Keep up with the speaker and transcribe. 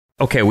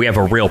Okay, we have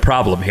a real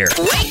problem here.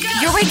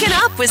 You're waking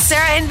up with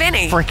Sarah and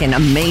Vinnie. Freaking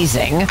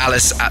amazing.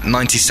 Alice at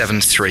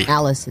 97.3.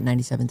 Alice at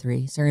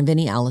 97.3. Sarah and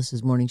Vinnie,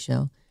 Alice's morning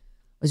show.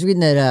 I was reading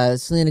that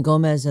Selena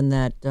Gomez and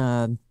that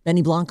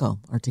Benny Blanco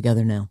are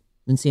together now.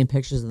 Been seeing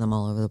pictures of them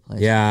all over the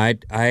place. Yeah,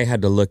 I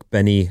had to look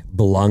Benny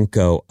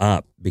Blanco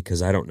up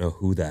because I don't know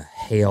who the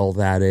hell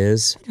that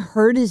is. I'd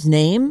heard his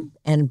name,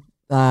 and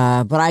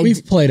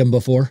we've played him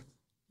before.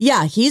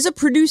 Yeah, he's a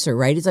producer,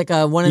 right? He's like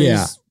one of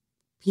these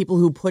people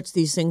who puts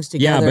these things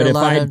together.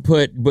 Yeah,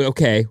 but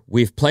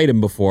we've played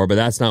him before, but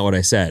that's not what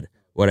I said.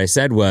 What I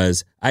said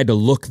was I had to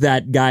look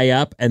that guy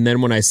up, and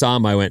then when I saw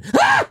him, I went,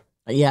 ah!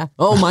 Yeah.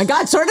 Oh my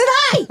God, so did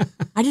I.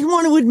 I didn't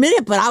want to admit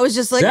it, but I was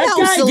just like, that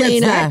no, guy Selena.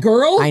 Gets that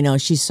girl? I know,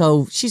 she's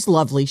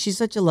lovely. She's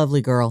such a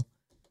lovely girl.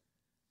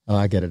 Oh,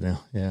 I get it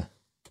now. Yeah.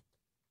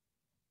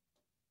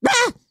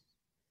 Ah!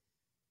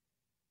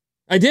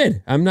 I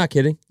did. I'm not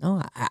kidding.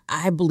 Oh,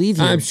 I believe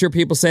you. I'm sure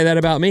people say that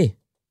about me.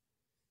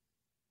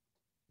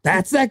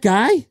 That's that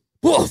guy?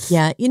 Woof.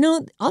 Yeah,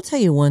 I'll tell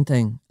you one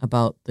thing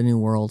about the new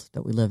world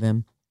that we live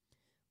in.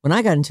 When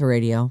I got into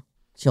radio,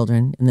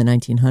 children, in the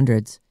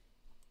 1900s,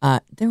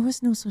 there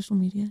was no social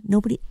media.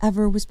 Nobody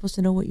ever was supposed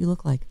to know what you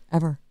look like,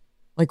 ever.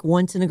 Like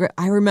once in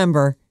I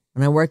remember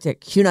when I worked at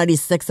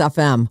Q96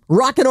 FM,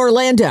 rockin'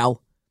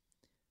 Orlando,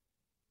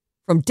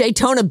 from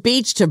Daytona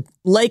Beach to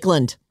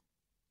Lakeland,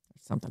 or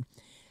something.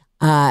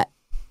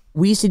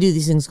 We used to do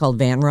these things called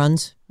van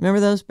runs. Remember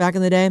those back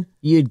in the day?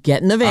 You'd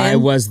get in the van. I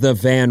was the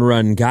van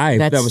run guy.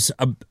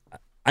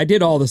 I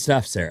did all the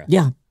stuff, Sarah.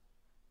 Yeah.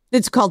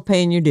 It's called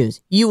paying your dues.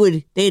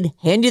 They'd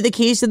hand you the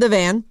keys to the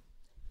van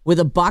with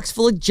a box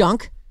full of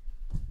junk,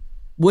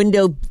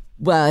 window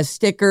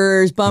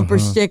stickers, bumper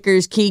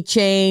stickers,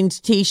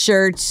 keychains,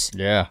 T-shirts.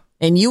 Yeah.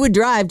 And you would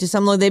drive to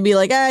some, they'd be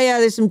like, oh, yeah,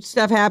 there's some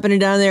stuff happening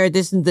down there at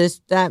this and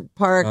this, that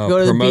park. Go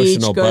to the beach.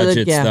 Promotional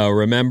budgets, though.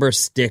 Remember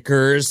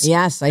stickers?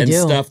 Yes, I and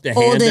do. Stuff to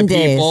hand to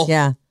people. Days,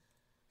 yeah.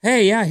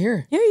 Hey, yeah,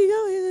 here. Here you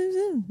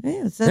go.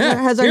 Yeah, it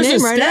has our here's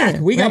name a right stack. on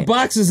it. We got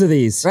boxes of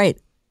these. Right.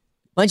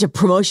 Bunch of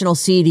promotional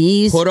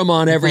CDs. Put them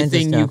on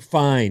everything you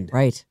find.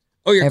 Right.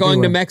 Oh, you're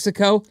going to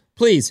Mexico?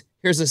 Please,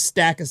 here's a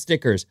stack of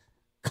stickers.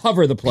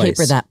 Cover the place.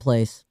 Paper that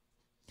place.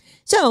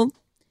 So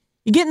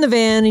you get in the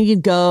van and you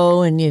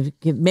go and you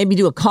maybe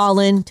do a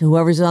call-in to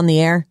whoever's on the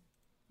air.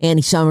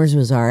 Annie Summers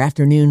was our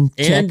afternoon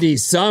chick. Andy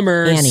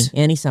Summers.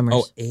 Annie Summers.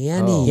 Oh,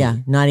 Annie. Yeah,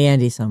 not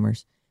Andy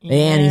Summers.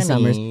 Annie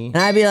Summers. And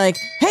I'd be like,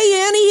 hey,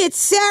 Annie, it's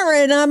Sarah,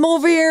 and I'm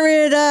over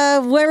here at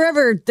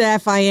wherever the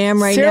F I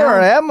am right now.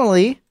 Sarah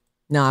Emily.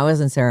 No, I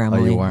wasn't Sarah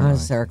Emily. You weren't. I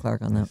was Sarah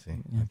Clark on that. Yeah.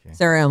 Okay.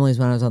 Sarah Emily's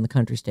when I was on the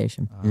country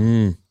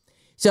station.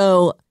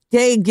 So,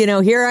 hey,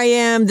 here I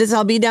am.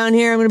 I'll be down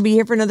here. I'm going to be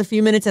here for another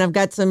few minutes, and I've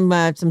got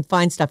some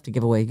fine stuff to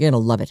give away. You're going to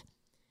love it.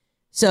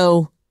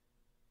 So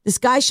this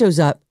guy shows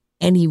up,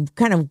 and he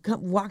kind of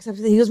walks up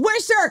to me. He goes,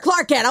 where's Sarah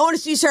Clark at? I want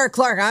to see Sarah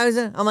Clark.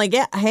 I'm like,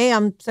 yeah, hey,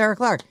 I'm Sarah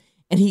Clark.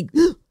 And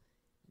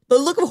the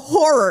look of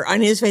horror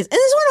on his face. And this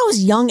is when I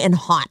was young and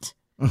hot.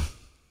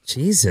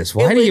 Jesus,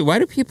 why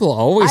do people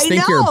always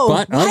think you're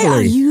butt ugly? Why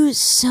are you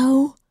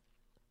so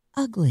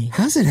ugly?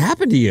 How's it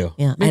happen to you?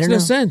 Yeah, Makes no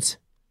sense.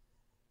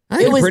 I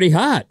think you're pretty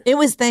hot. It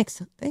was,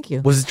 thanks. Thank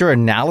you. Was it your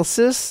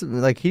analysis?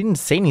 Like, he didn't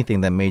say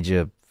anything that made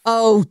you...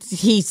 Oh,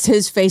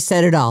 his face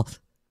said it all.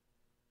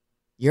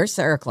 You're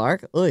Sarah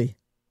Clark? Oy.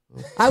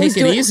 I was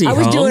doing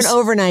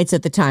overnights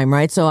at the time,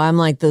 right? So I'm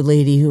like the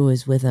lady who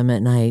was with him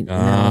at night. He's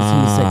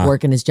like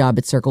working his job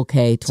at Circle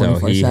K 24/7.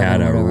 So he had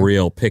a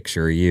real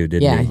picture of you,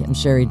 didn't he? Yeah, I'm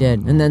sure he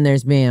did. And then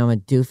there's me. I'm a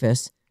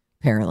doofus,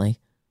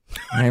 apparently.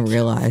 And I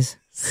realize.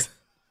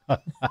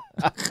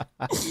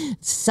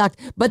 It sucked.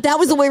 But that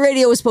was the way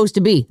radio was supposed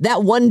to be.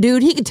 That one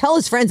dude, he could tell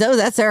his friends, oh,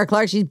 that's Sarah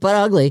Clark. She's butt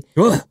ugly.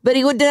 Ugh. But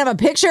he didn't have a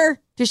picture,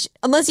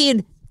 unless he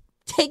had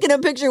taken a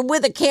picture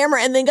with a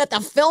camera and then got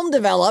the film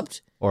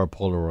developed. Or a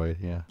Polaroid,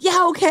 yeah.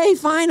 Yeah, okay,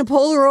 fine, a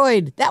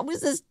Polaroid. That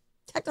was as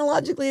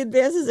technologically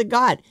advanced as it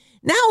got.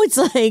 Now it's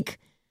like,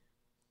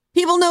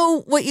 people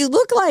know what you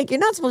look like. You're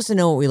not supposed to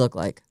know what we look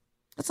like.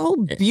 That's the whole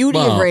beauty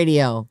of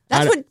radio.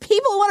 That's what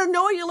people want to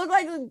know what you look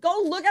like.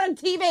 Go look at on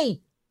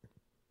TV.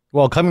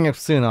 Well, coming up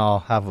soon,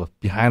 I'll have a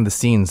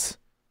behind-the-scenes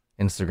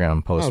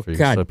Instagram post for you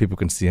so people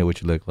can see what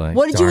you look like.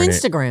 What did you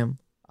Instagram?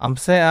 I'm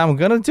saying I'm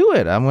going to do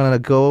it. I'm going to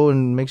go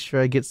and make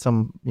sure I get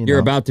some, You're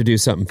about to do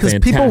something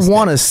fantastic. Because people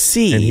want to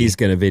see. And he's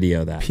going to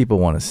video that. People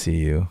want to see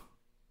you.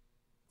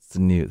 It's the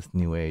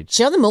new age.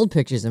 Show them old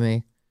pictures of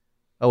me.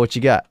 Oh, what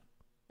you got?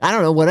 I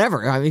don't know,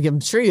 whatever. I mean,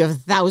 I'm sure you have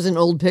 1,000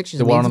 old pictures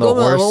of me. One of the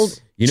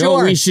horse. You know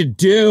what we should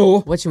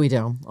do? What should we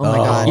do? Oh my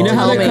God. You know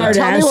how the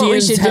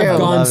Kardashians have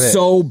gone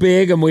so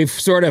big and we've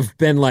sort of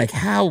been like,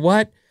 how,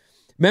 what?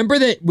 Remember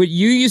that what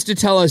you used to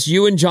tell us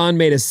you and John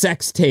made a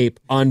sex tape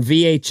on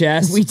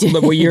VHS we did.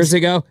 Years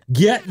ago?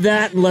 Get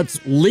that and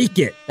let's leak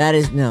it.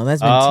 That's been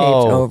taped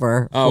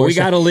over. Oh, we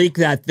got to leak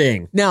that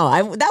thing. No,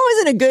 that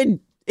wasn't a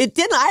good, it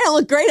didn't, I don't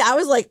look great. I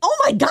was like, oh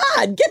my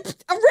God,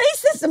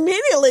 erase this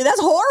immediately.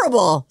 That's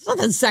horrible. There's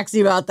nothing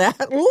sexy about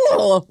that.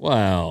 Ugh.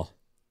 Well,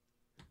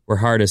 we're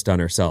hardest on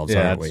ourselves,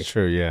 aren't we? Yeah, that's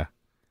true, yeah.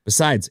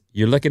 Besides,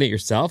 you're looking at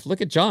yourself. Look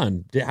at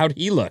John. How'd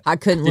he look? I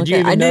couldn't look at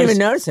him. I didn't even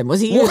notice him.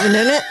 Was he even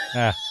in it?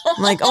 I'm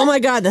like, oh my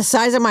God, the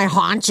size of my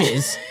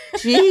haunches.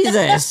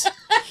 Jesus.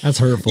 That's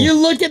hurtful. You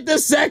look at the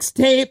sex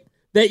tape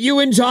that you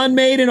and John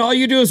made and all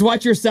you do is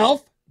watch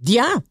yourself?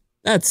 Yeah.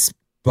 That's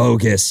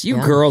bogus. You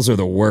girls are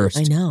the worst.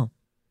 I know.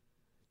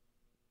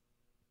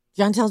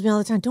 John tells me all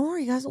the time, don't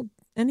worry, guys, will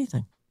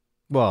anything.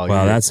 Well,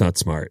 that's not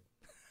smart.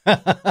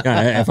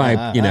 If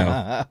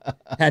I,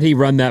 had he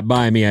run that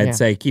by me, I'd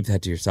say, keep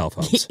that to yourself,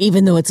 Holmes.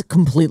 Even though it's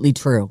completely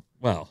true.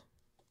 Well,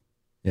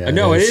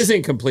 no, it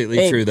isn't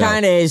completely true, though. It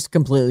kind of is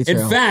completely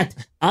true. In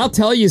fact, I'll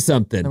tell you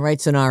something. The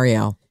right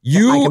scenario. I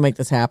can make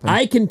this happen.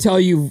 I can tell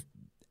you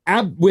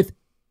with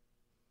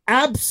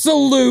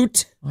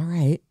absolute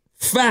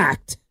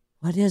fact.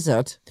 What is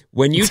it?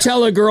 When you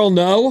tell a girl,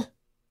 no,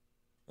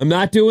 I'm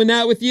not doing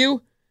that with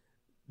you,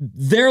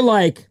 they're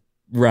like,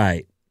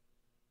 right.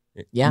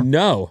 Yeah.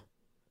 No,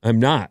 I'm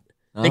not.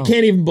 They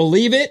can't even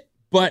believe it,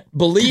 but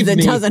believe me.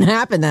 It doesn't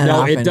happen that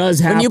often. No, it does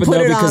happen,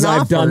 though, because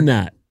I've done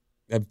that.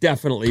 I've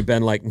definitely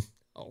been like, it's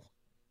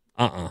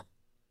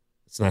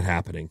not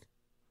happening.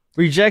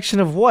 Rejection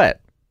of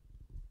what?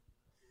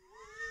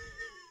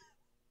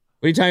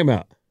 What are you talking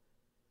about?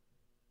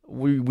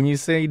 When you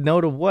say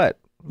no to what?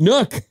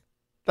 Nook.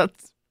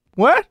 That's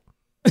what?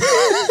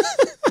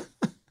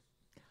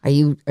 Are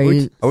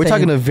we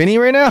talking to Vinnie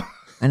right now?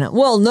 I know.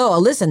 Well, no.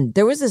 Listen,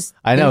 there was this.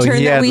 I know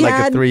he had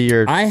like a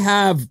 3-year. I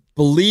have.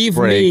 Believe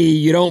break. Me,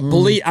 you don't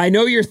believe. I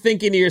know you're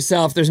thinking to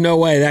yourself, "There's no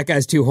way that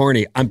guy's too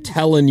horny." I'm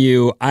telling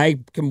you, I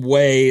can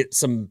weigh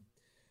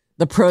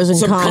the pros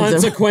and cons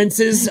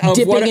consequences of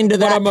dipping what into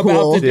that I'm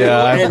about to do.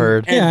 Yeah, I've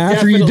heard.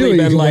 After you do it,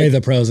 you can weigh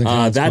the pros and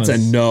cons. That's a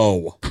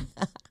no.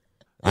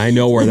 I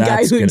know where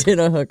that's the guy who did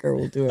a hooker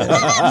will do it.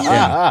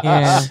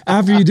 Yeah.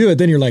 After you do it,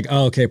 then you're like,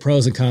 oh, okay,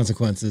 pros and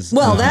consequences.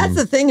 Well, that's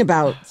the thing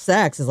about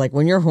sex is like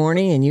when you're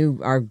horny and you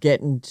are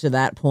getting to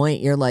that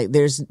point, you're like,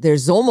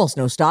 there's almost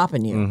no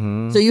stopping you.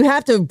 Mm-hmm. So you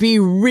have to be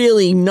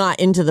really not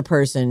into the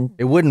person.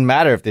 It wouldn't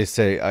matter if they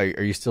say,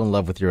 are you still in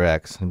love with your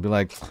ex? And be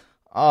like,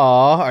 oh,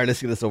 all right,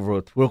 let's get this over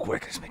with real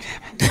quick. Let's make it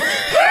happen.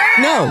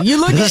 No, you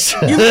look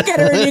at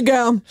her and you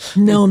go,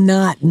 no, I'm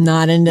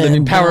not into. Let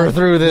me power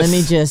through this. Let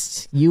me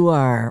just. You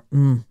are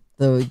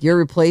your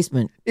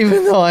replacement.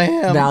 Even though I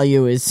am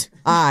value is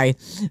high.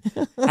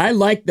 I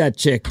like that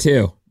chick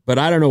too, but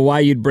I don't know why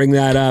you'd bring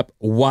that up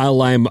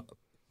while I'm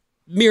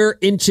mere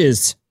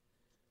inches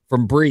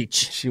from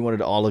breach. She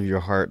wanted all of your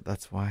heart.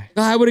 That's why.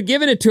 I would have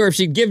given it to her if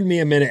she'd given me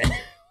a minute.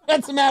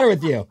 What's the matter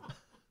with you?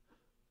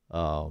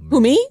 Oh, man.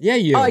 Who, me? Yeah,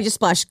 you. Oh, I just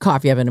splashed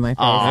coffee up into my face.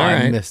 All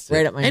right. I missed it.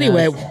 Right up my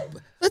Anyway, nose.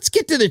 let's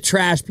get to the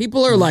trash.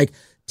 People are like,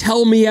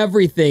 tell me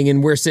everything,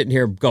 and we're sitting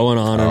here going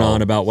on and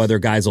on about whether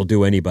guys will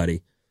do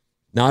anybody.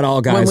 Not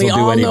all guys will do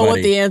anybody. When we all know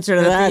what the answer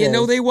to that is. You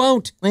know they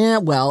won't. Yeah,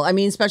 well, I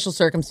mean, special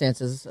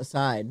circumstances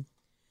aside.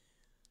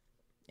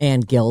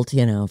 And guilt,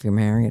 if you're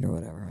married or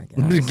whatever, I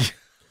guess.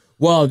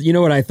 Well, you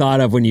know what I thought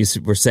of when you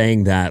were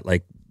saying that?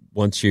 Like,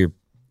 once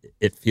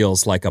it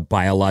feels like a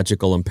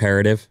biological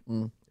imperative,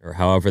 or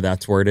however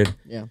that's worded.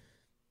 Yeah.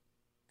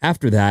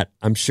 After that,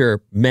 I'm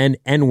sure men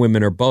and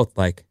women are both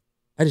like,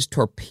 I just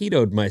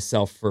torpedoed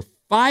myself for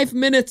 5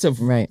 minutes of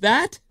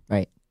that.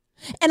 Right.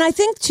 And I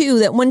think, too,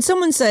 that when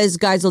someone says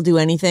guys will do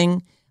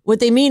anything, what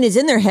they mean is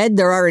in their head,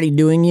 they're already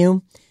doing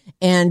you.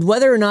 And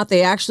whether or not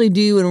they actually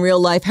do in real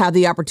life have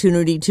the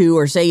opportunity to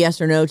or say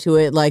yes or no to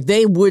it, like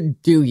they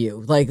would do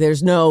you. Like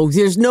there's no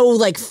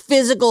like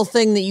physical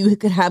thing that you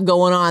could have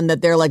going on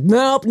that they're like,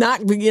 nope,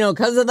 not,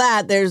 because of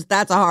that.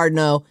 That's a hard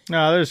no.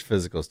 No, there's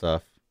physical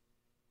stuff.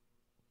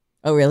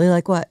 Oh, really?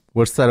 Like what?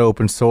 What's that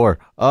open sore?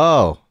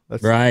 Oh,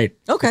 that's right.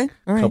 Okay.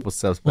 All right. A couple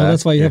steps back. Well,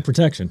 that's why you have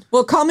protection.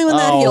 Well, call me when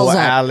that heals up.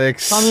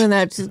 Alex. Call me when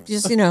that,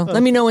 just,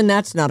 let me know when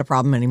that's not a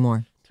problem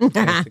anymore. Take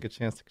a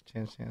chance.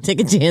 Take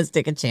a chance.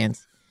 Take a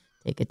chance.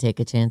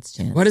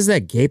 What is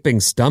that gaping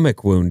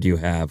stomach wound you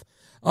have?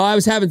 Oh, I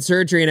was having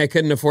surgery and I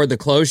couldn't afford the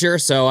closure,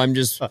 so I'm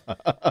just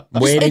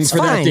waiting for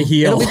that to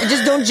heal.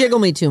 Just don't jiggle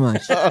me too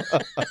much.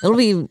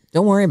 Don't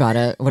worry about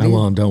it. I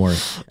won't, don't worry.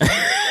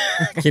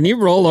 Can you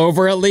roll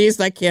over at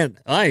least? I can't.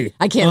 I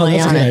can't lay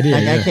on it.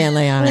 Idea, I can't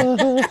lay on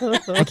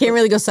it. I can't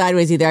really go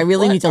sideways either. I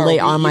really need to lay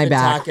on my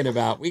back. Talking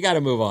about? We got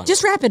to move on.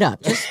 Just wrap it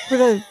up. Just put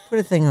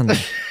a thing on there.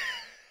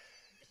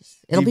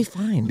 It'll be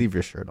fine. Leave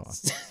your shirt on.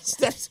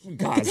 Stuff some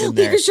gauze in Leave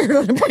there. your shirt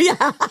on.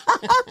 Yeah.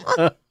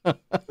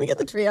 We got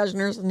the triage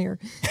nurse in here.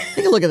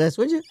 Take a look at this,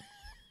 would you?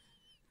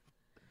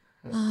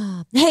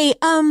 Hey,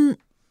 not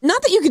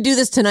that you could do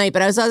this tonight,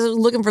 but I was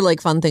looking for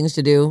like fun things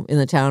to do in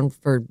the town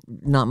for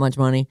not much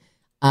money.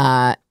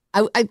 I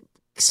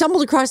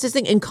stumbled across this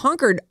thing in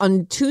Concord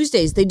on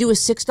Tuesdays. They do a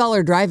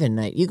 $6 drive-in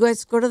night. You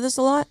guys go to this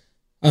a lot?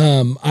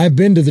 I've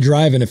been to the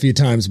drive-in a few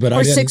times, but for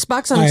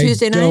 $6 on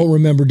Tuesday night. I don't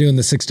remember doing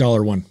the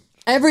 $6 one.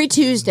 Every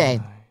Tuesday,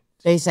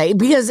 they say,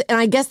 and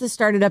I guess this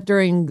started up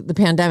during the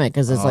pandemic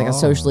because it's like a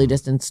socially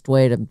distanced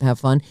way to have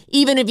fun.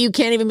 Even if you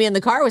can't even be in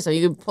the car with them,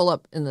 you can pull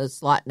up in the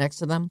slot next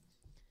to them.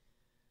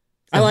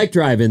 I like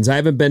drive-ins. I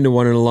haven't been to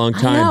one in a long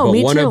time,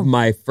 but one of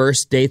my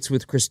first dates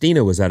with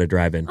Christina was at a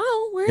drive-in.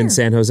 Oh, Where? In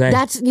San Jose.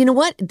 That's, you know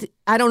what?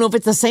 I don't know if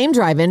it's the same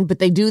drive-in, but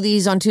they do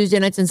these on Tuesday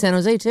nights in San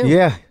Jose too.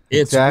 Yeah.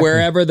 It's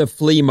wherever the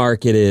flea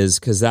market is,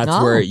 because that's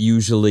where it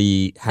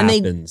usually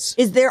happens.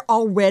 Is there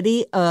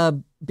already a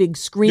big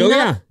screen? Oh,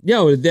 yeah.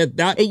 No,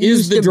 that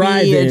is the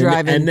drive-in,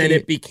 and then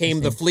it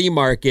became the flea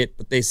market,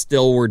 but they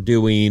still were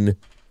doing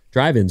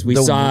drive-ins. We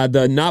saw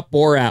not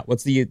Borat.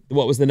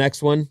 What was the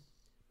next one?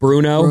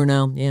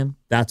 Bruno, yeah.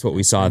 That's what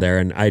we saw there,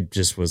 and I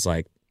just was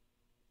like,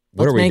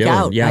 what are we doing?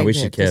 Out. Yeah, we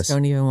should kiss. Just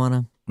don't even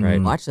want to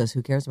watch this.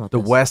 Who cares about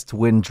the this? West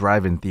Wind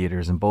drive-in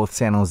theaters in both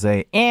San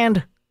Jose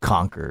and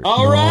Concord.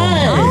 All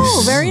right.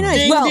 Oh, very nice.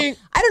 Ding, well, ding.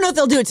 I don't know if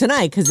they'll do it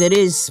tonight because it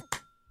is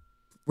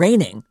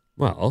raining.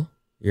 Well,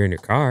 you're in your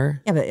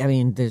car. Yeah, but I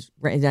mean, now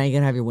you're going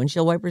to have your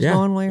windshield wipers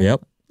going while you're...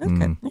 Yep.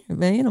 Okay.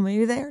 Yeah,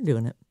 maybe they are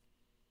doing it.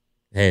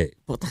 Hey.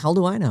 What the hell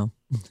do I know?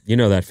 You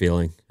know that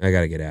feeling. I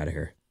got to get out of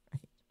here.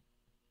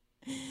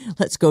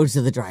 Let's go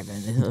to the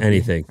drive-in.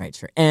 Anything. Right,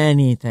 sure.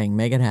 Anything.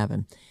 Make it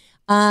happen.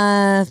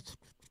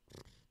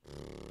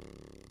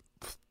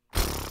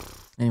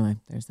 Anyway,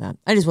 there's that.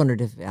 I just wondered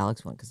if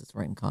Alex went because it's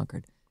right in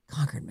Concord.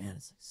 Concord, man,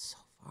 it's so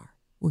far.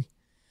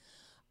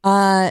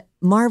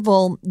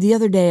 Marvel, the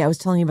other day I was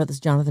telling you about this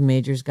Jonathan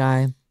Majors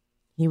guy.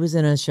 He was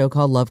in a show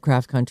called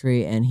Lovecraft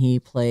Country, and he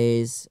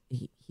plays,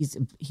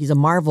 he's a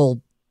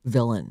Marvel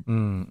villain.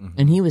 Mm-hmm.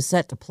 And he was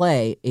set to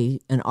play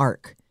an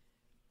arc,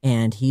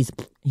 and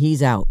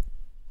he's out.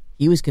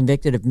 He was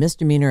convicted of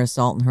misdemeanor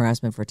assault and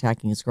harassment for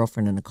attacking his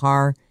girlfriend in a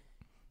car.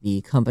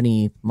 The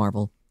company,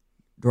 Marvel,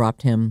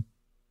 dropped him.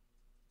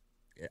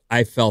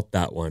 I felt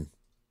that one.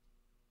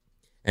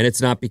 And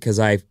it's not because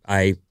I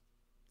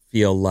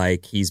feel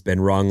like he's been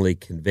wrongly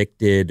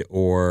convicted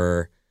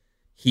or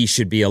he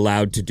should be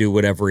allowed to do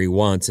whatever he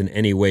wants in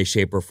any way,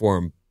 shape, or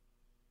form.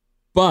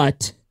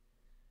 But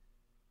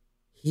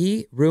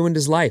he ruined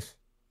his life.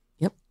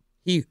 Yep.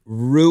 He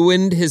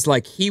ruined his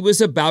life. He was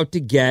about to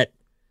get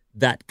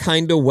that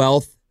kind of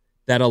wealth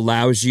that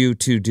allows you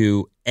to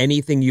do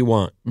anything you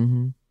want.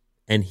 Mm-hmm.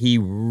 And he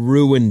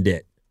ruined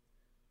it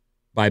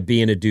by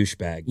being a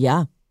douchebag.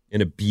 Yeah.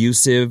 An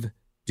abusive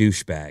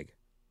douchebag.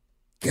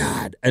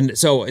 God. And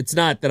so it's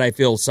not that I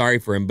feel sorry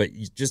for him, but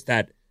just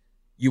that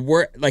you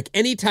were, like,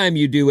 anytime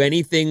you do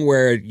anything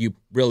where you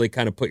really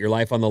kind of put your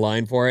life on the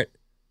line for it,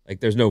 like,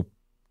 there's no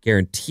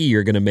guarantee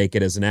you're going to make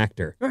it as an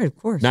actor. Right, of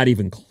course. Not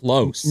even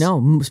close. No,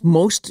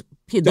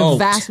 the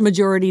vast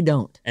majority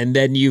don't. And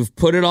then you've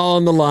put it all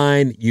on the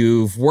line.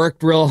 You've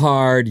worked real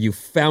hard. You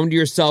found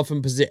yourself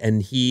in position.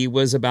 And he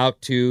was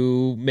about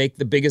to make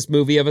the biggest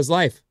movie of his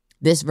life.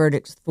 This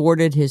verdict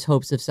thwarted his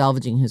hopes of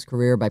salvaging his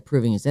career by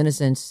proving his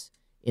innocence.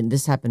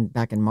 This happened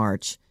back in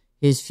March.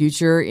 His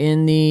future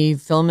in the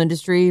film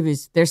industry,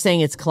 they're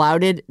saying it's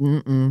clouded.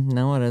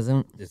 No, it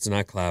isn't. It's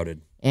not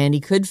clouded. And he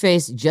could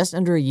face just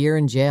under a year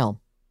in jail.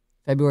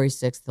 February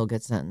 6th, he'll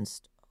get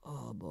sentenced.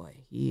 Oh,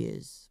 boy, he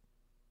is.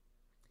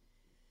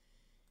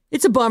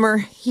 It's a bummer.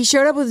 He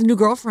showed up with a new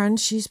girlfriend.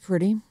 She's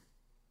pretty.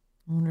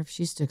 I wonder if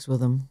she sticks with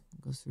him,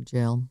 goes through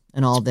jail,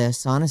 and all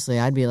this. Honestly,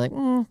 I'd be like,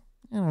 I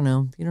don't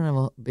know. You don't have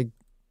a big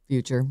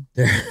future.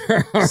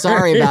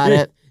 Sorry about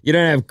it. You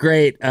don't have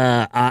great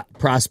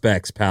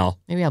prospects, pal.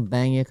 Maybe I'll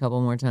bang you a couple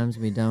more times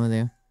and be done with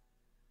you.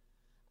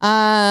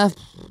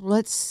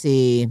 Let's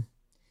see.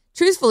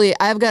 Truthfully,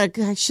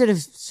 we should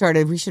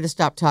have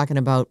stopped talking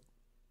about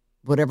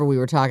whatever we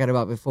were talking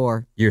about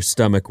before. Your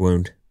stomach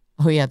wound.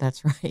 Oh, yeah,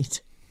 that's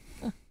right.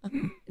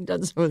 I've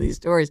done some of these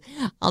stories.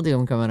 I'll do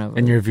them coming up.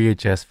 And your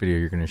VHS video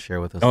you're going to share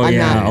with us. Oh,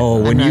 yeah.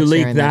 When you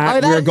leak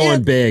that, we're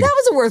going big. That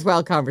was a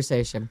worthwhile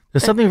conversation.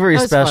 There's something very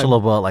special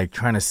about, like,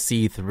 trying to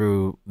see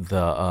through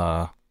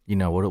the,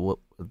 what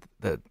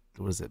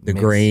is it? The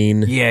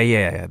grain.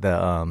 Yeah.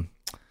 The,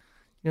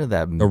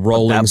 the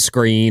rolling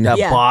screen. That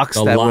box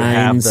the that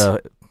lines. would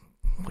have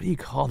what do you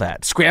call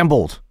that?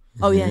 Scrambled.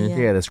 Oh, yeah.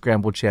 Yeah, the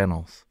scrambled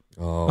channels.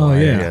 Oh,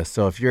 yeah.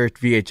 So if your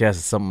VHS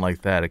is something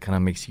like that, it kind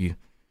of makes you,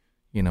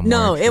 more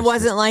No, interested. it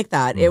wasn't like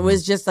that. Mm-hmm. It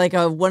was just like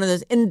one of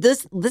those. And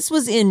this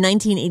was in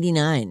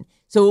 1989.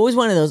 So it was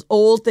one of those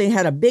old, they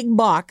had a big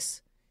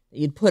box that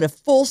you'd put a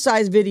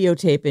full-size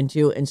videotape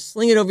into and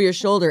sling it over your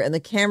shoulder, and the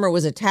camera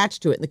was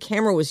attached to it. And the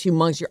camera was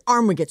humongous. Your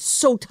arm would get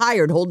so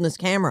tired holding this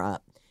camera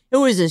up. It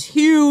was this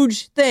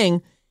huge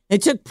thing.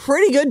 It took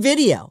pretty good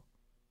video.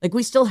 Like,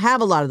 we still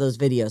have a lot of those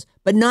videos,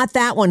 but not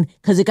that one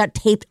because it got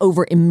taped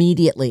over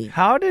immediately.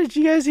 How did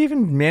you guys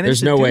even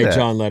manage to do that? There's no way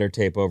John let her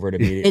tape over it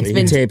immediately.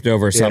 He taped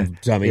over some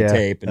dummy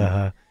tape.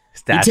 And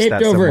he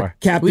taped over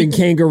Captain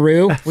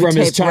Kangaroo from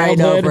his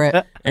childhood. Right over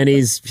it. And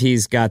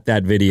he's got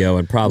that video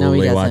and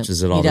probably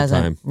watches it all the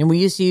time. And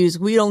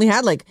we'd only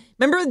had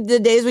remember the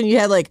days when you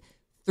had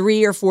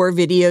 3 or 4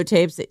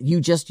 videotapes that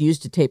you just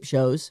used to tape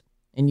shows?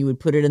 And you would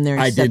put it in there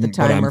and set the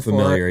timer but I'm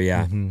familiar, for it.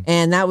 Yeah. Mm-hmm.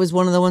 And that was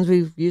one of the ones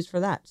we used for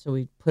that. So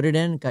we put it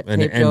in, got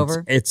taped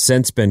over. It's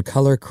since been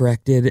color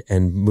corrected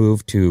and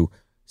moved to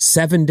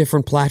 7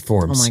 different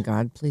platforms. Oh, my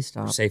God. Please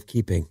stop. For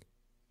safekeeping.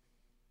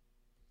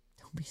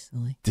 Don't be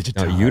silly.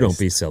 Digitized. No, you don't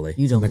be silly.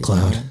 You don't be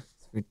cloud. Silly.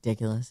 It's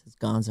ridiculous. It's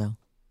gonzo.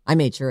 I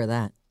made sure of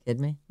that.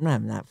 Kidding me? I'm not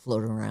having that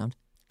floating around.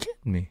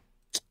 Kidding me?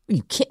 Are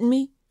you kidding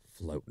me?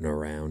 Floating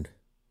around.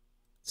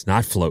 It's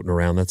not floating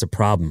around. That's a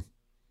problem.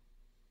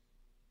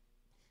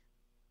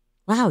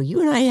 Wow, you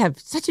and I have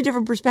such a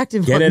different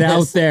perspective. Get on it out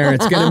this. there.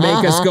 It's going to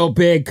make us go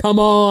big. Come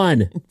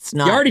on. It's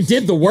not. You already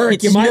did the work.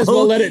 It's You might as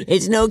well let it.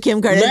 It's no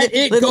Kim Kardashian. Let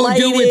it With go do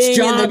lighting its and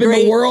job in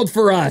the world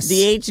for us.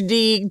 The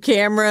HD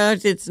camera,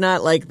 it's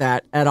not like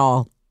that at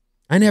all.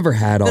 I never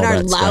had all But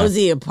our that stuff.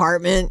 lousy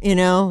apartment, you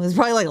know, it's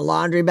probably like a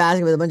laundry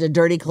basket with a bunch of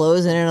dirty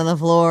clothes in it on the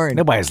floor. And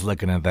Nobody's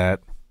looking at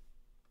that.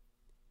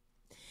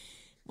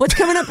 what's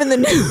coming up in the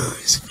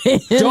news, man?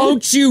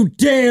 Don't you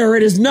dare.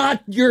 It is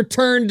not your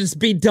turn to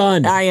be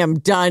done. I am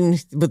done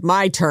with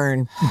my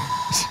turn.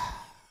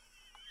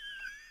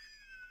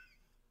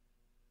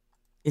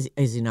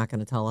 Is he not going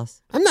to tell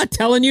us? I'm not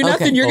telling you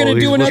nothing. Okay. You're going to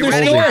do another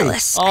Ready? story.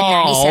 Alice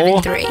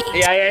on 97.3.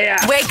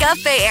 Yeah. Wake up,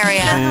 Bay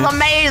Area. This is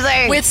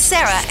amazing. With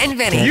Sarah and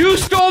Vinnie. You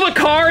stole the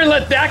car and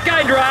let that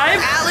guy drive?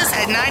 Alice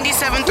at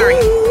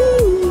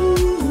 97.3.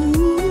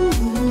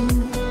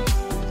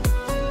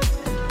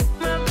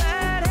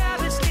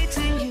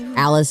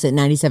 Alice at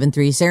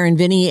 97.3. Sarah and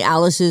Vinnie,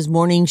 Alice's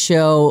morning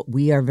show.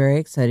 We are very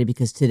excited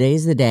because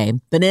today's the day.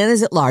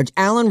 Bananas at Large,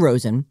 Alan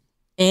Rosen,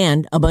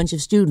 and a bunch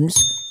of students,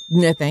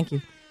 thank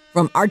you,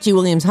 from Archie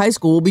Williams High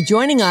School will be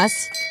joining us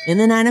in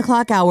the 9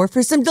 o'clock hour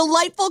for some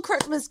delightful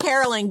Christmas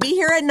caroling. Be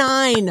here at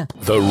 9.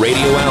 The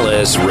Radio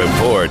Alice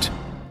Report.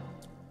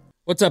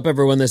 What's up,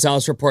 everyone? This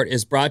Alice Report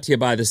is brought to you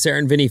by the Sarah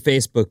and Vinnie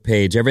Facebook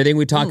page. Everything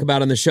we talk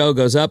about on the show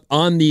goes up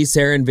on the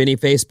Sarah and Vinnie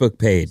Facebook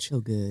page.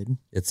 So good.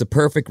 It's the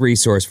perfect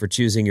resource for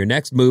choosing your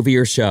next movie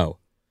or show.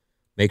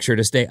 Make sure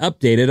to stay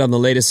updated on the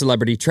latest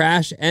celebrity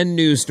trash and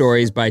news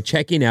stories by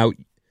checking out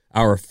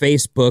our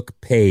Facebook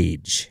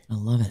page. I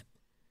love it.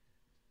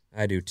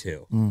 I do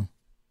too.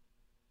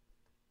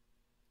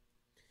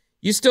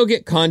 You still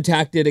get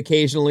contacted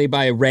occasionally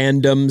by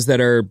randoms that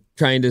are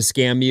trying to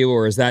scam you,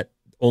 or is that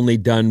only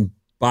done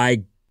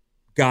by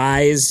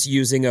guys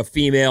using a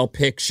female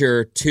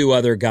picture to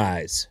other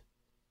guys?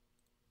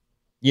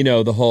 You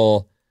know, the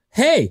whole,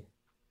 hey,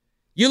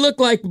 you look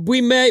like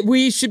we might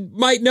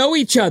know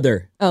each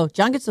other. Oh,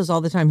 John gets those all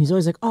the time. He's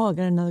always like, oh, I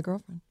got another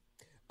girlfriend.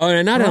 Oh,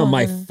 and not on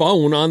my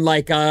phone, on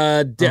like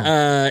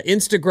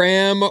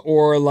Instagram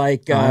or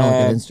like. I don't look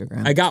at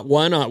Instagram. I got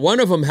one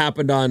of them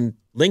happened on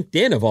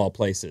LinkedIn of all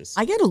places.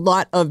 I get a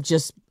lot of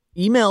just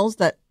emails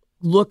that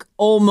look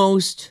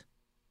almost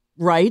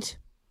right.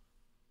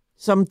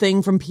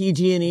 Something from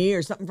PG&E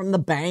or something from the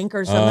bank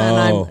or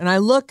something, and I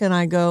look and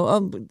I go, oh,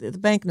 the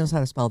bank knows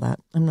how to spell that.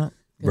 I'm not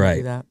going to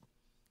do that.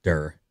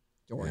 George.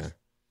 Yeah.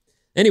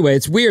 Anyway,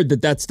 it's weird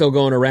that that's still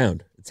going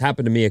around. It's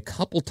happened to me a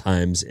couple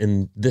times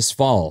in this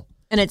fall.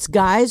 And it's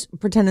guys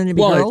pretending to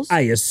be girls? I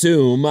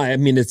assume. I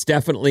mean, it's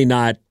definitely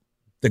not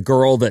the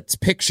girl that's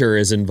picture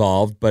is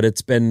involved, but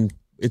it's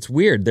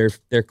weird.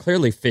 They're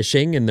clearly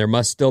fishing, and there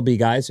must still be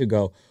guys who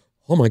go,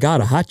 oh my God,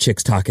 a hot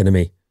chick's talking to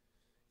me.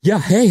 Yeah,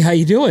 hey, how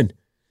you doing?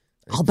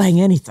 I'll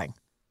bang anything.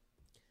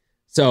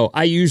 So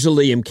I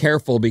usually am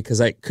careful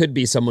because I could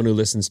be someone who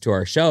listens to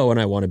our show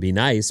and I want to be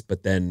nice.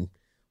 But then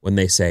when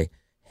they say,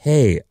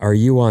 hey, are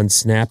you on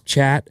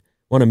Snapchat?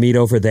 Want to meet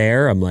over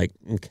there? I'm like,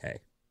 okay.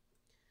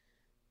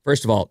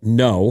 First of all,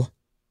 no.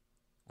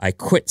 I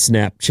quit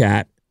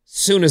Snapchat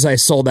soon as I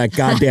sold that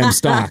goddamn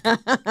stock.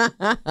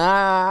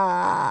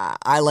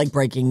 I like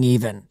breaking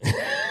even.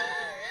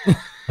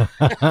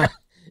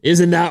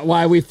 Isn't that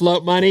why we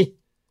float money?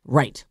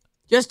 Right.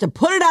 Just to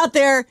put it out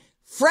there,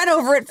 fret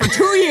over it for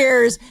 2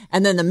 years,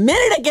 and then the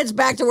minute it gets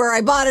back to where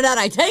I bought it at,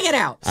 I take it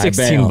out.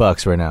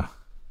 $16 right now.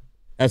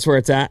 That's where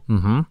it's at?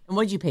 Mm-hmm. And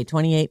what'd you pay,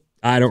 28?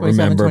 I don't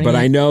remember, 28? But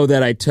I know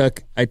that I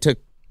took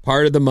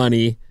part of the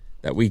money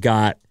that we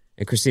got,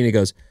 and Christina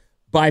goes,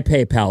 buy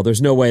PayPal.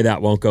 There's no way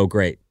that won't go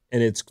great.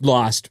 And it's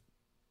lost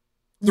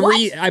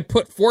I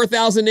put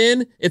 4,000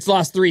 in, it's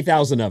lost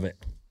 3,000 of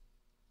it.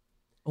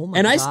 Oh my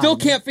and God. I still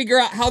can't figure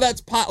out how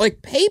that's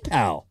like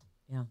PayPal.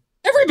 Yeah.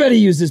 Everybody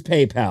uses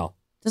PayPal.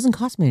 Doesn't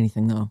cost me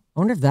anything, though. I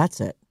wonder if that's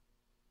it.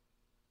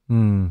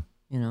 You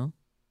know?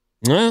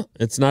 Well,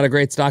 it's not a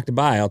great stock to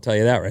buy, I'll tell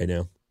you that right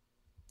now.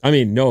 I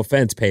mean, no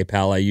offense,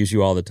 PayPal. I use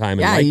you all the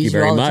time and like you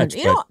very much.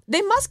 You know,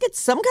 they must get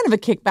some kind of a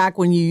kickback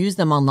when you use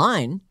them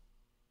online.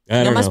 I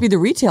don't know. It must be the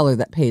retailer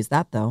that pays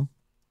that, though.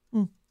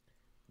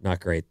 Not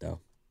great, though.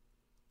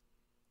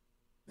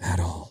 At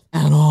all.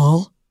 At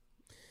all?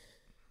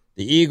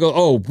 The Eagle.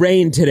 Oh,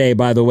 rain today,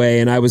 by the way.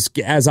 And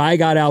as I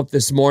got out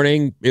this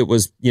morning, it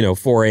was,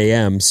 4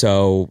 a.m.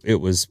 So it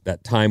was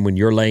that time when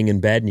you're laying in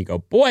bed and you go,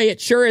 boy,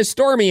 it sure is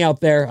stormy out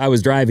there. I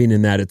was driving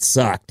in that. It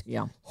sucked.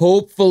 Yeah.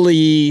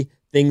 Hopefully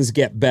things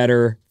get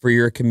better for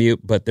your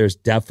commute, but there's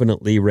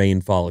definitely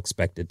rainfall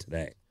expected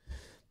today.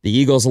 The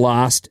Eagles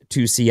lost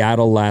to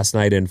Seattle last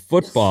night in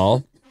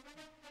football.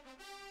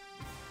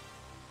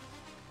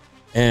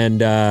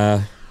 And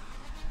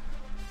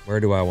where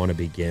do I want to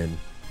begin?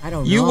 I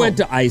don't know. You went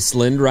to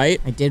Iceland, right?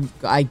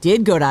 I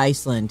did go to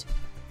Iceland.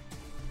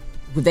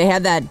 They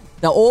had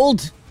the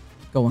old.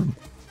 Go on.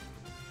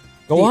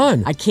 Go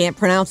on. I can't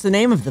pronounce the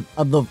name of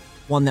the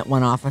one that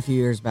went off a few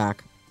years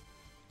back.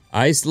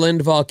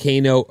 Iceland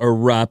volcano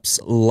erupts,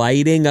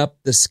 lighting up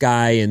the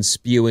sky and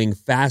spewing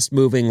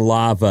fast-moving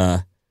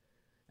lava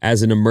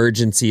as an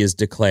emergency is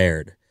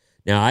declared.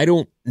 Now, I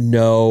don't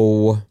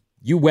know.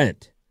 You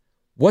went.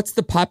 What's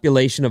the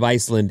population of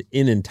Iceland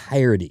in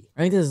entirety?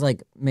 I think there's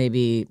like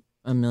maybe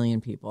 1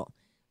 million people,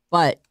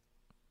 but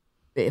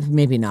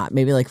maybe not.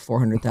 Maybe like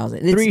 400,000.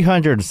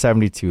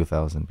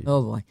 372,000 people.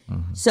 Oh boy!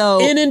 So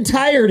In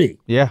entirety.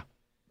 Yeah.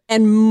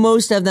 and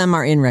most of them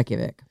are in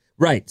Reykjavik.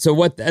 Right.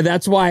 So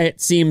that's why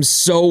it seems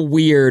so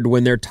weird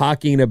when they're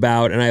talking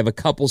about, and I have a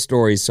couple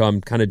stories, so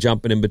I'm kind of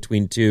jumping in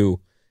between two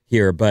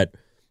here, but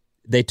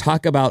they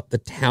talk about the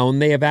town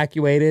they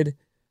evacuated,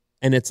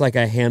 and it's like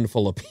a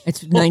handful of people.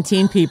 It's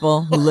 19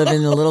 people who live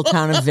in the little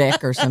town of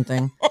Vic or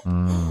something.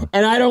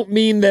 And I don't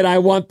mean that I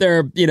want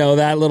their,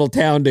 that little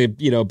town to,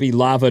 be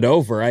lavaed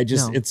over.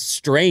 It's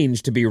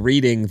strange to be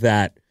reading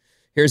that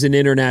here's an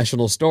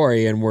international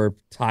story and we're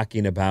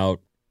talking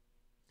about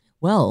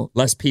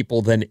less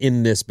people than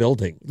in this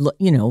building.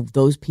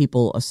 Those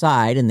people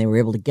aside, and they were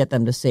able to get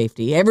them to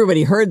safety.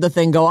 Everybody heard the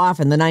thing go off,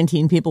 and the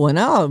 19 people went,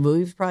 "Oh,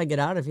 we should probably get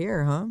out of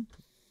here, huh?"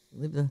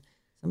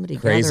 Somebody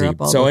Crazy. gather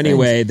up all So the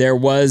anyway, things. there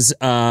was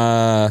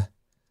a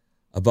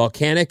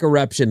volcanic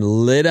eruption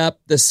lit up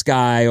the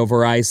sky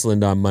over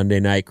Iceland on Monday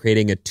night,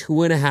 creating a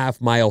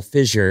 2.5-mile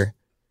fissure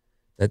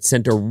that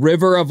sent a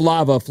river of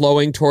lava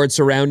flowing towards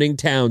surrounding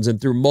towns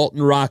and threw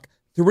molten rock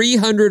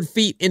 300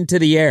 feet into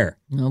the air.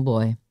 Oh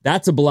boy.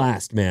 That's a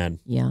blast, man.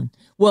 Yeah.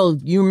 Well,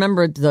 you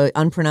remember the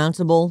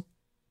unpronounceable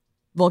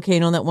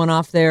volcano that went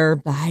off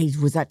there?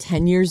 Was that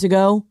 10 years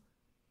ago?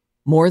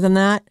 More than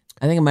that?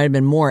 I think it might have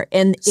been more.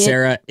 And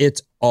Sarah,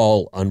 it's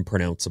all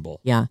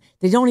unpronounceable. Yeah.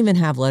 They don't even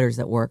have letters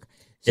that work.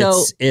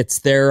 So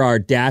there are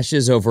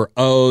dashes over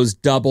O's,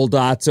 double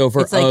dots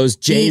over O's,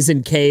 J's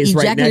and K's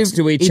right next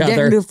to each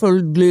other.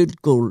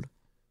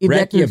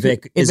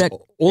 Reykjavik is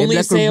only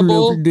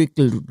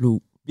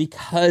sayable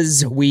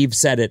because we've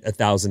said it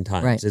 1,000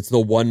 times. Right. It's the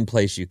one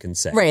place you can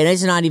say. Right. And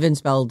it's not even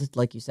spelled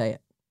like you say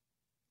it.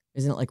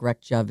 Isn't it like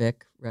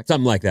Reykjavik?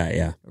 Something like that,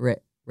 yeah.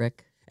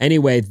 Rick.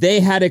 Anyway,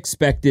 they had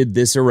expected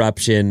this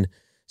eruption,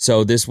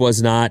 so this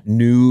was not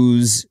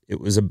news.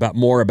 It was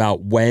more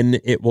about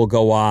when it will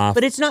go off.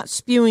 But it's not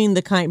spewing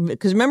the kind,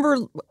 because remember,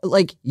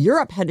 like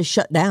Europe had to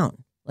shut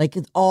down. Like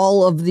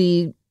all of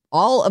the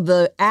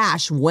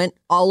ash went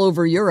all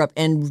over Europe,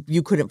 and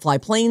you couldn't fly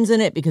planes in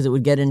it because it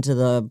would get into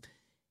the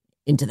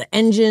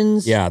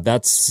engines. Yeah,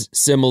 that's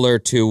similar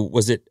to,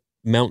 was it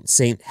Mount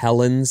St.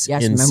 Helens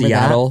in remember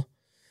Seattle? that?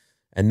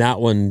 And that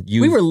one,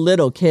 we were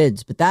little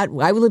kids, but I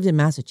lived in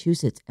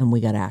Massachusetts, and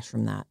we got ash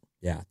from that.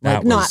 Yeah,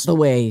 not the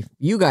way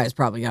you guys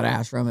probably got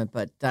ash from it,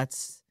 but that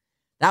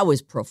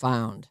was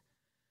profound.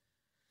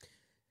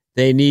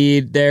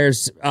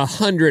 There's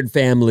 100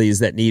 families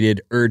that needed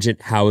urgent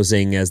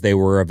housing as they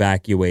were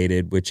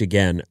evacuated, which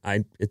again,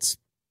 it's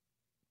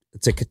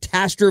a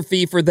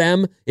catastrophe for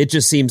them. It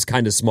just seems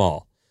kind of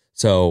small.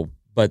 So,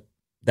 but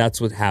that's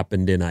what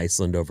happened in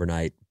Iceland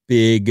overnight.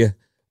 Big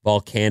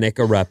volcanic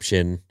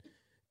eruption.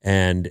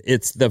 And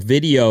the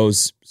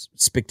video's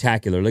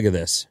spectacular. Look at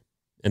this.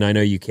 And I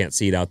know you can't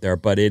see it out there,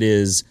 but it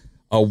is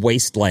a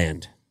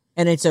wasteland.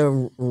 And it's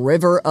a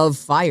river of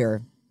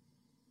fire.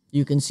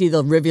 You can see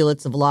the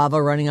rivulets of lava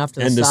running off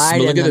to the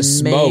side. Look at the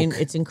smoke.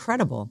 It's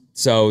incredible.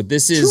 So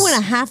this is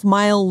 2.5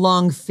 mile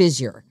long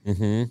fissure.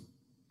 Mm-hmm.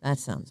 That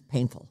sounds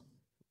painful.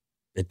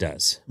 It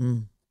does. I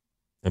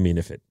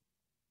mean,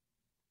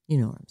 you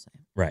know what I'm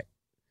saying. Right.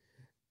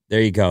 There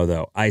you go,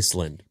 though.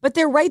 Iceland. But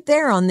they're right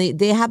there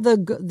they have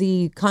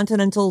the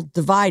continental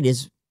divide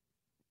is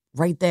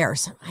right there.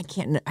 So I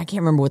can't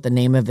remember what the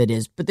name of it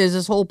is, but there's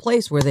this whole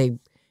place where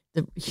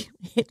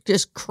it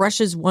just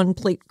crushes, one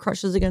plate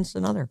crushes against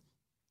another.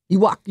 You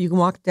can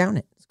walk down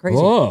it. It's crazy.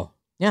 Whoa.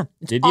 Yeah.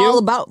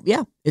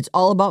 It's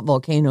all about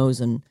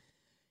volcanoes and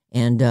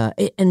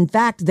in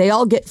fact, they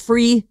all get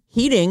free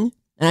heating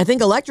and I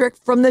think electric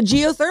from the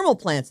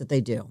geothermal plants that they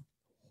do.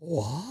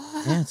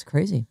 What? Yeah, it's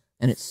crazy.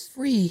 And it's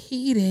free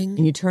heating.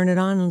 And you turn it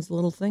on, and it's a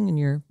little thing in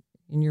your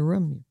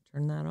room. You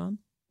turn that on,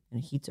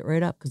 and it heats it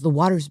right up because the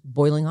water's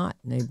boiling hot,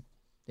 and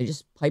they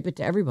just pipe it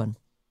to everyone.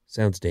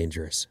 Sounds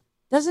dangerous,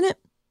 doesn't it?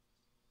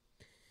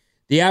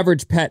 The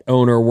average pet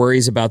owner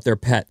worries about their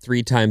pet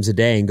 3 times a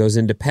day and goes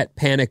into pet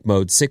panic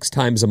mode 6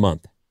 times a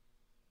month.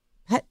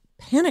 Pet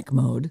panic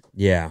mode?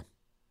 Yeah.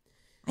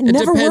 I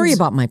never worry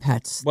about my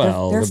pets.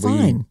 Well, they're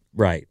fine.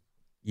 Right.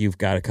 You've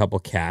got a couple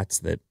cats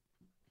that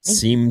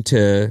seem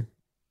to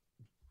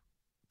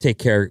take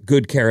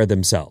good care of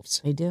themselves.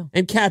 They do.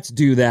 And cats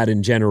do that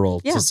in general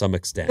to some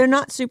extent. They're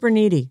not super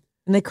needy.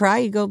 And they cry.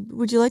 You go,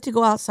 would you like to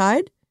go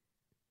outside?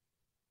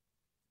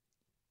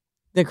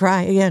 They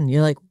cry again.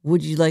 You're like,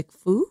 would you like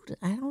food?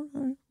 I don't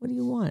know. What do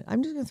you want?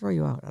 I'm just going to throw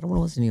you out. I don't want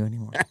to listen to you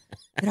anymore.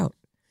 Get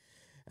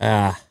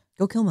out.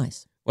 Go kill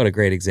mice. What a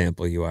great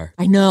example you are.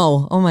 I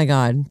know. Oh, my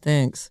God.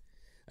 Thanks.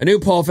 A new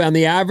poll found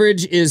the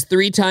average is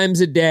 3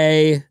 times a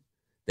day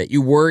that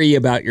you worry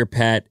about your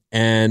pet.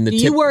 And do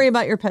you worry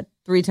about your pet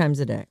 3 times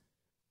a day?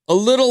 A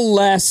little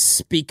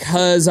less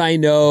because I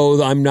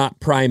know I'm not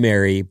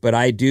primary, but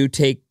I do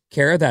take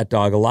care of that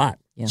dog a lot.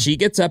 Yeah. She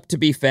gets up to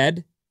be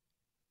fed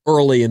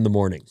early in the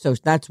morning. So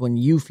that's when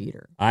you feed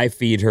her. I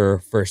feed her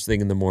first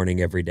thing in the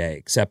morning every day,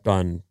 except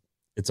on,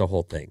 it's a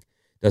whole thing.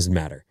 Doesn't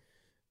matter.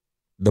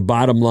 The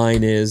bottom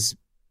line is,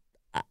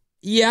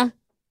 yeah,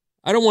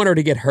 I don't want her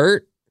to get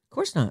hurt. Of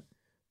course not.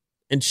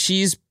 And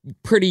she's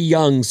pretty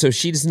young, so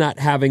she's not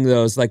having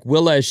those. Like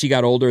Willa, as she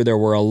got older, there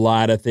were a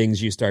lot of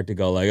things you start to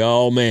go like,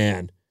 oh,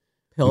 man.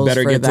 Pills we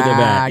better for get that, to the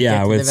vet.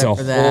 Yeah, get to it's the a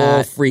vet for whole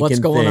that. freaking What's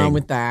going thing. on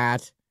with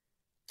that?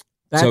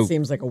 That So,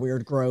 seems like a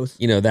weird growth.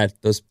 You know,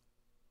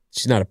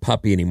 she's not a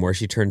puppy anymore.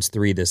 She turns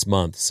 3 this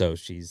month, so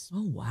she's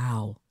Oh,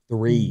 wow.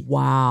 3.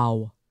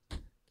 Wow. Can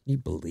you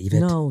believe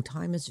it? No,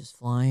 time is just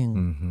flying.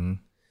 Mm-hmm.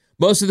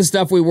 Most of the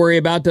stuff we worry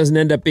about doesn't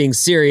end up being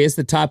serious.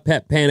 The top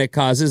pet panic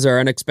causes are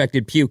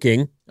unexpected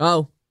puking.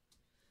 Oh,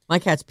 my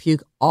cats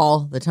puke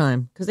all the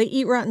time because they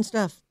eat rotten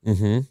stuff.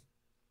 Mm-hmm.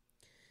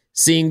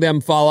 Seeing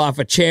them fall off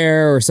a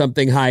chair or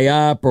something high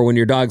up, or when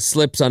your dog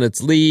slips on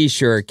its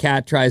leash or a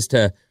cat tries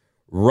to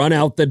run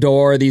out the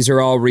door. These are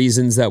all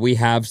reasons that we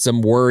have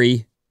some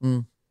worry.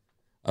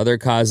 Other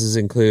causes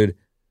include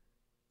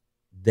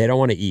they don't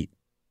want to eat.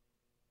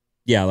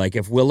 Yeah, like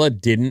if Willa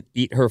didn't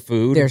eat her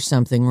food, There's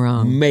something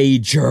wrong.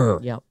 major.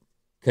 Yep.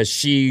 Because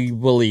she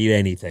will eat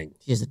anything.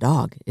 She's a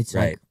dog. It's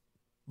Right. like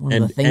one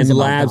of the things And about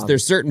labs, dogs.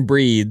 there's certain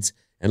breeds,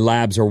 and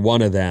labs are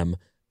one of them,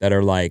 that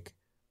are like,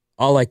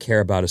 all I care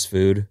about is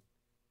food.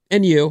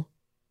 And you.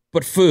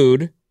 But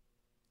food.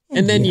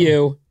 And then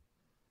you.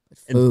 But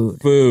food.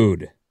 And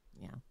food.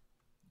 Yeah.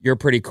 You're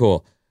pretty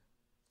cool.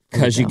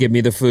 Because you give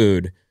me the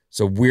food.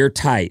 So we're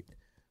tight.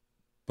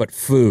 But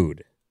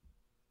food.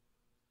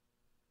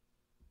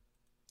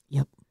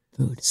 Yep.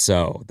 Food.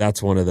 So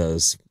that's one of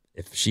those.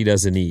 If she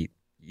doesn't eat,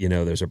 you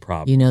know there's a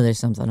problem. You know there's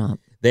something up.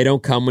 They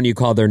don't come when you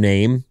call their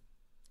name.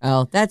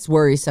 Oh, that's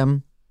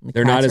worrisome.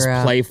 They're not as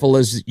playful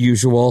as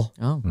usual.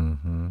 Oh.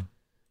 Mm-hmm.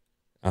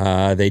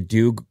 They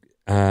do.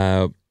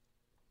 And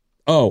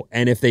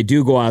if they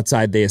do go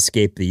outside, they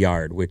escape the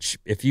yard, which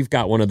if you've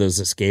got one of those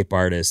escape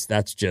artists,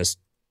 that's just,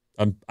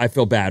 I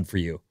feel bad for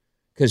you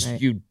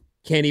because you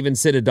can't even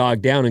sit a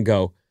dog down and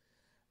go,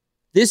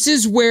 this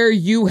is where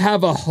you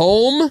have a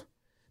home.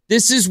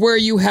 This is where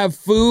you have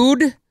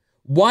food.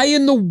 Why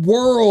in the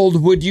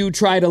world would you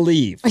try to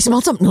leave? I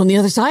smelled something on the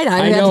other side.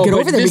 I had know, to get but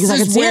over there this because I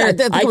is could see where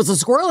it. I think it was a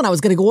squirrel, and I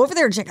was going to go over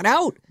there and check it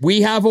out.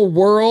 We have a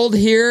world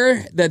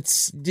here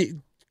that's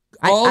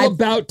all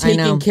about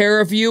taking care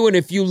of you, and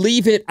if you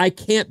leave it, I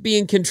can't be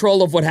in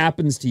control of what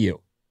happens to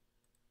you.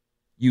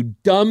 You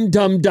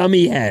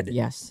dummy head.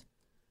 Yes.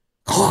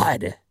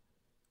 God.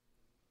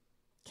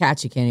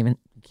 Cats, you can't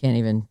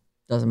even,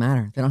 doesn't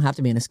matter. They don't have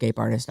to be an escape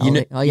artist.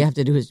 All you have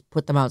to do is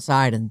put them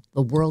outside, and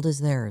the world is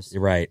theirs.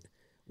 You're right.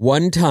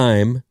 One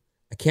time,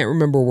 I can't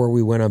remember where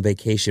we went on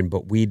vacation,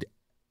 but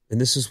and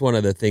this is one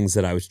of the things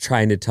that I was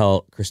trying to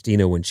tell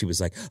Christina when she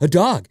was like, a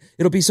dog,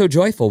 it'll be so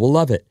joyful, we'll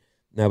love it.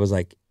 And I was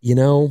like,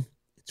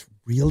 it's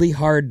really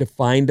hard to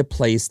find a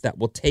place that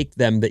will take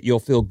them that you'll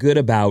feel good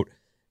about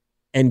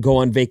and go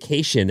on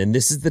vacation. And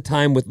this is the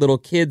time with little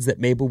kids that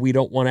maybe we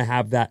don't want to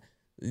have that.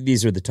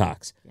 These are the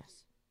talks.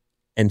 Yes.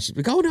 And she's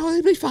like, oh, no,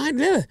 it'll be fine.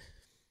 Yeah.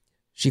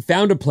 She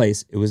found a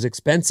place. It was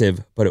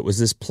expensive, but it was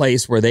this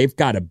place where they've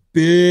got a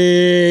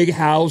big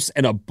house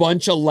and a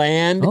bunch of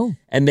land,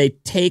 and they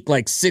take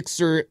like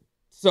 6 or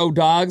so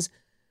dogs.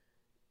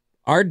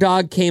 Our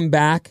dog came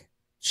back.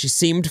 She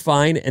seemed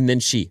fine, and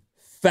then she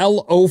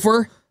fell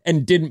over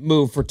and didn't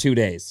move for 2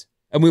 days.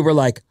 And we were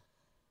like,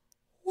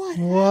 what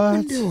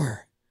happened to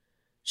her?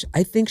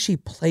 I think she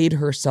played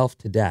herself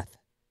to death.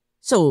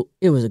 So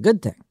it was a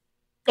good thing.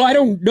 I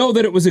don't know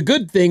that it was a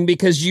good thing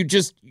because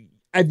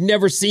I've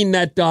never seen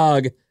that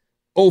dog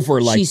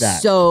over like that.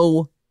 She's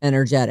so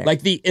energetic.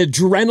 Like the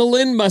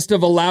adrenaline must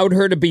have allowed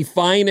her to be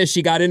fine as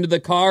she got into the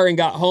car and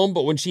got home.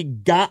 But when she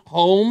got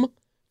home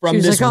from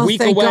this week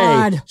thank away,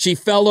 God. she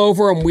fell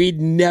over and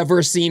we'd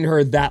never seen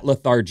her that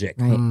lethargic.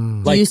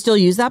 Right. Do you still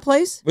use that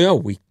place? No,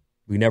 we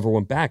never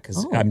went back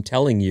because I'm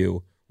telling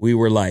you, we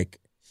were like.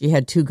 She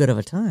had too good of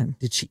a time.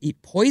 Did she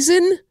eat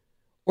poison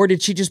or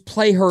did she just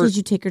play her? Did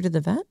you take her to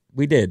the vet?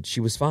 We did. She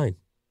was fine.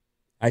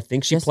 I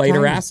think she Just played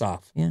her tired. ass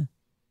off. Yeah.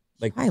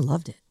 Like I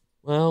loved it.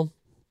 Well,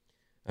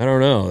 I don't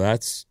know.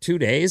 That's 2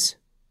 days.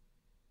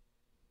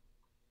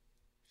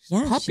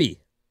 Yeah,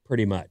 puppy,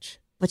 pretty much.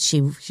 But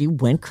she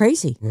went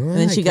crazy. And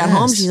then she got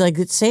home. She's like,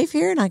 it's safe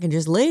here and I can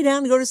just lay down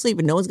and go to sleep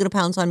and no one's going to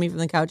pounce on me from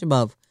the couch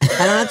above. I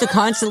don't have to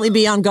constantly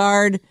be on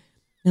guard.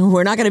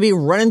 We're not going to be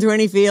running through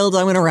any fields.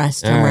 I'm going to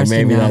rest. I'm resting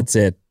maybe now. that's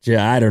it.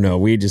 I don't know.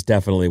 We just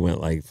definitely went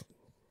like,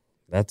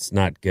 that's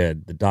not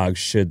good. The dog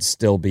should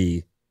still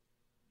be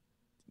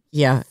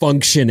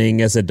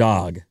functioning as a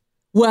dog.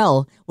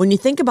 Well, when you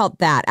think about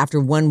that after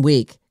 1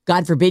 week,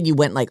 God forbid you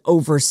went like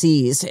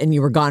overseas and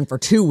you were gone for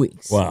 2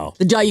 weeks. Wow.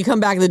 The dog, you come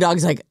back and the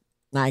dog's like,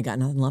 I got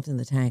nothing left in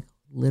the tank.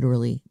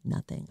 Literally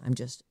nothing. I'm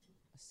just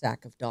a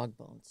sack of dog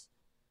bones.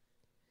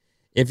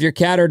 If your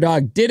cat or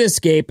dog did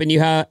escape and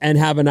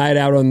have a night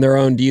out on their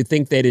own, do you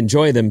think they'd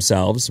enjoy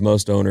themselves?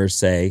 Most owners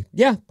say,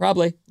 yeah,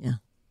 probably. Yeah.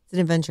 It's an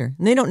adventure.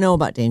 And they don't know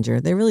about danger.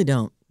 They really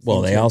don't.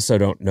 Well, they also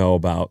don't know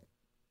about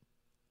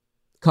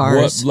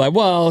cars.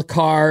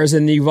 Cars,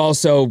 and you've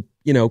also,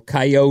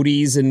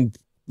 coyotes and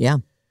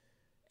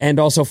and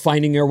also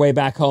finding your way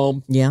back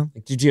home. Yeah.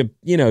 Did you,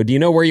 do you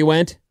know where you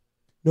went?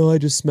 No, I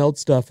just smelled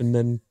stuff,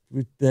 and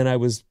then I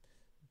was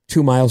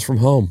 2 miles from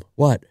home.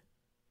 What?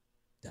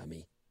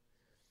 Dummy.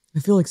 I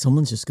feel like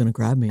someone's just going to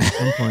grab me at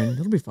some point.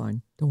 It'll be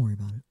fine. Don't worry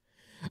about it.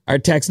 Our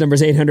text number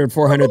is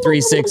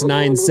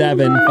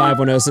 800-400-3697.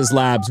 510 says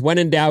labs. When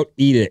in doubt,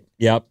 eat it.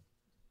 Yep.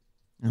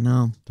 I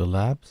know. The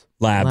labs?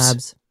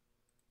 Labs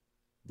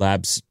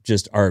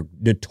just are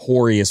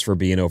notorious for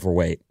being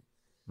overweight.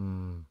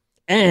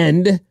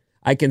 And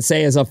I can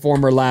say as a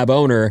former lab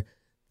owner,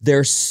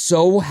 they're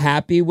so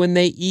happy when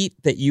they eat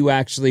that you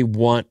actually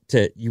want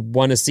to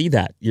see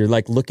that. You're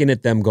like looking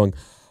at them going,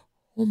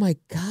 oh my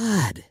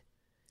God.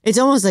 It's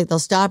almost like they'll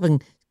stop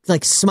and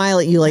like smile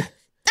at you like,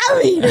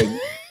 I'm eating.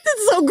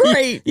 That's so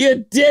great.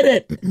 You did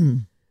it.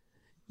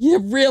 You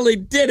really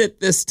did it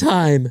this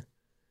time.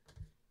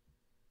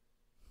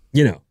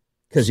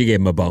 Because you gave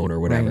him a bone or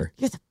whatever. Right.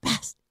 You're the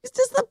best. It's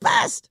just the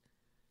best.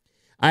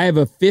 I have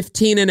a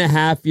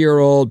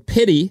 15-and-a-half-year-old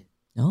Pitty.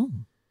 Oh.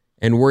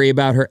 And worry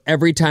about her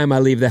every time I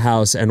leave the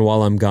house and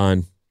while I'm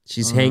gone.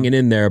 She's hanging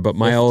in there, but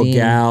my 15. Old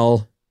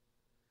gal,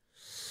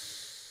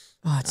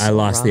 I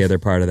lost rough. The other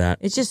part of that.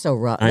 It's just so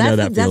rough. I know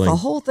that feeling. That's the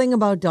whole thing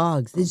about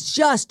dogs. It's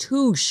just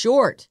too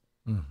short.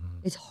 Mm-hmm.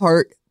 It's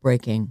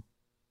heartbreaking.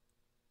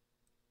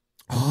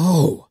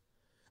 Oh,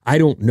 I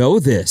don't know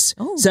this.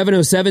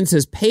 707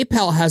 says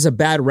PayPal has a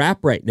bad rap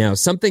right now.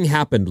 Something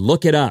happened.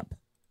 Look it up.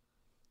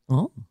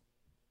 Oh.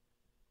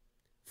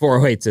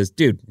 408 says,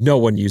 dude, no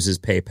one uses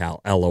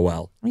PayPal.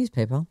 LOL. I use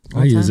PayPal.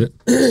 I use it.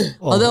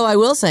 Although I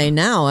will say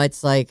now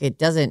it's like it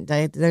doesn't.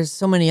 There's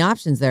so many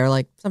options there.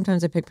 Like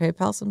sometimes I pick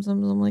PayPal. Sometimes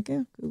I'm like,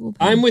 yeah, Google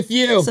Pay. I'm with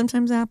you.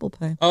 Sometimes Apple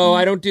Pay. Oh,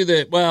 I don't do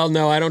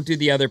I don't do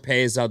the other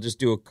pays. I'll just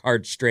do a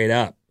card straight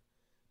up.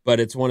 But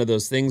it's one of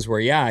those things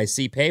where, I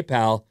see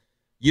PayPal.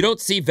 You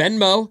don't see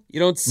Venmo. You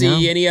don't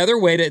see any other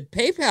way to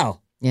PayPal.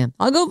 Yeah,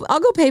 I'll go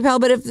PayPal,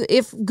 but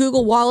if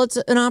Google Wallet's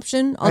an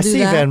option, I'll do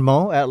that. I see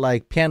Venmo at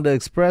like Panda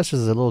Express.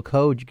 There's a little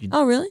code you can.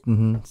 Oh, really?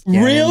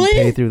 Really?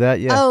 Pay through that.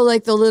 Yeah. Oh,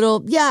 like the little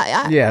little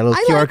QR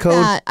like code.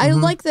 That. I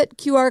like that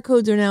QR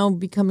codes are now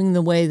becoming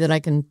the way that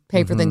I can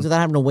pay for things without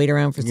having to wait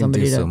around for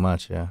somebody to. So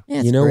much, yeah.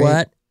 You know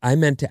what? I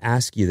meant to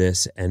ask you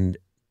this, and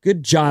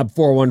good job,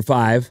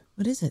 415.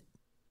 What is it?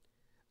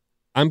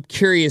 I'm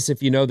curious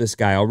if you know this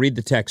guy. I'll read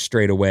the text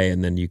straight away,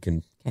 and then you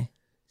can. Okay.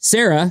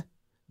 Sarah.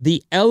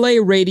 The LA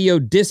radio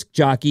disc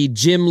jockey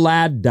Jim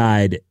Ladd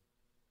died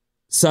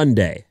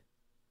Sunday.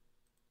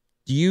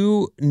 Do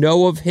you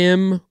know of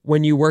him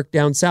when you work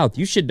down south?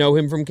 You should know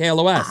him from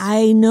KLOS.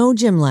 I know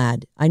Jim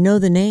Ladd. I know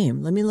the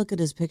name. Let me look at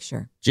his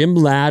picture. Jim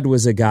Ladd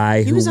was a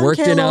guy who worked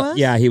in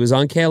he was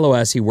on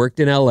KLOS. He worked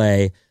in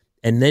LA,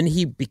 and then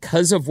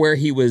because of where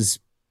he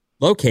was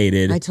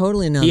located, I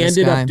totally know. He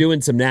ended up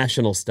doing some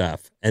national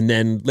stuff, and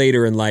then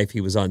later in life he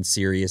was on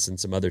Sirius and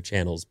some other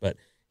channels, but.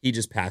 He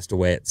just passed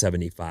away at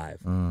 75.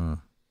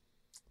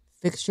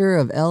 Fixture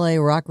of L.A.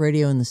 rock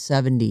radio in the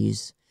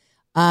 70s.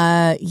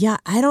 I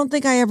don't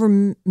think I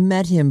ever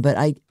met him, but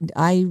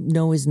I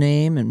know his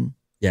name. And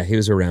yeah, he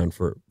was around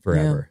for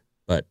forever,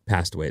 but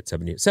passed away at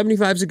 70.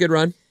 75 is a good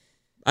run.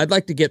 I'd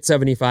like to get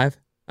 75.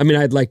 I mean,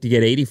 I'd like to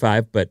get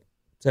 85, but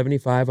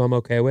 75 I'm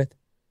okay with.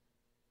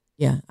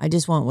 Yeah, I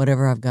just want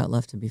whatever I've got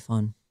left to be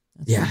fun.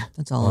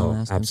 That's all I'm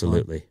asking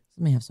absolutely. For.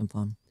 Let me have some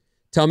fun.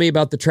 Tell me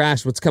about the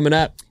trash. What's coming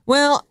up?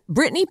 Well,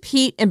 Britney,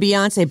 Pete, and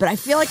Beyonce, but I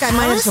feel like I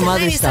might have some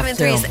other stuff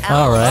too.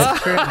 All right.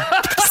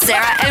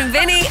 Sarah and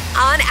Vinnie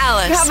on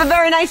Alice. Have a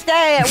very nice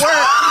day at work.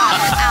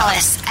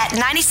 Alice at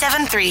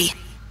 97.3.